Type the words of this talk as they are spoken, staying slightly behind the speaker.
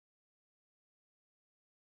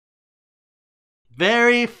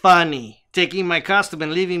Very funny. Taking my costume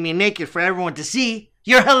and leaving me naked for everyone to see.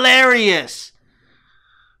 You're hilarious.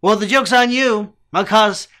 Well, the joke's on you. My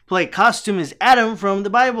cosplay costume is Adam from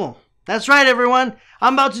the Bible. That's right, everyone.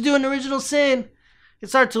 I'm about to do an original sin. It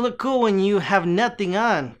starts to look cool when you have nothing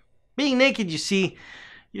on. Being naked, you see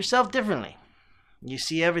yourself differently. You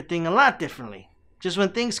see everything a lot differently. Just when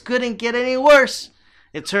things couldn't get any worse,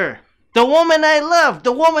 it's her. The woman I love.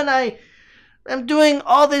 The woman I am doing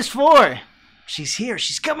all this for. She's here.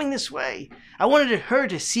 She's coming this way. I wanted her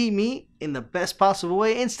to see me in the best possible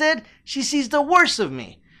way. Instead, she sees the worst of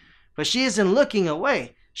me. But she isn't looking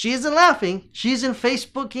away. She isn't laughing. She isn't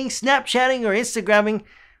Facebooking, Snapchatting, or Instagramming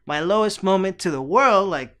my lowest moment to the world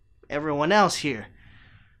like everyone else here.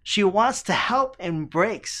 She wants to help and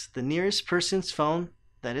breaks the nearest person's phone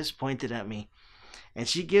that is pointed at me. And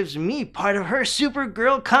she gives me part of her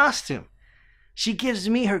Supergirl costume. She gives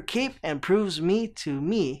me her cape and proves to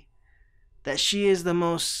me that she is the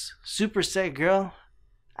most super set girl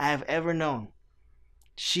I have ever known.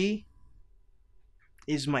 She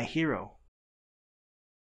is my hero.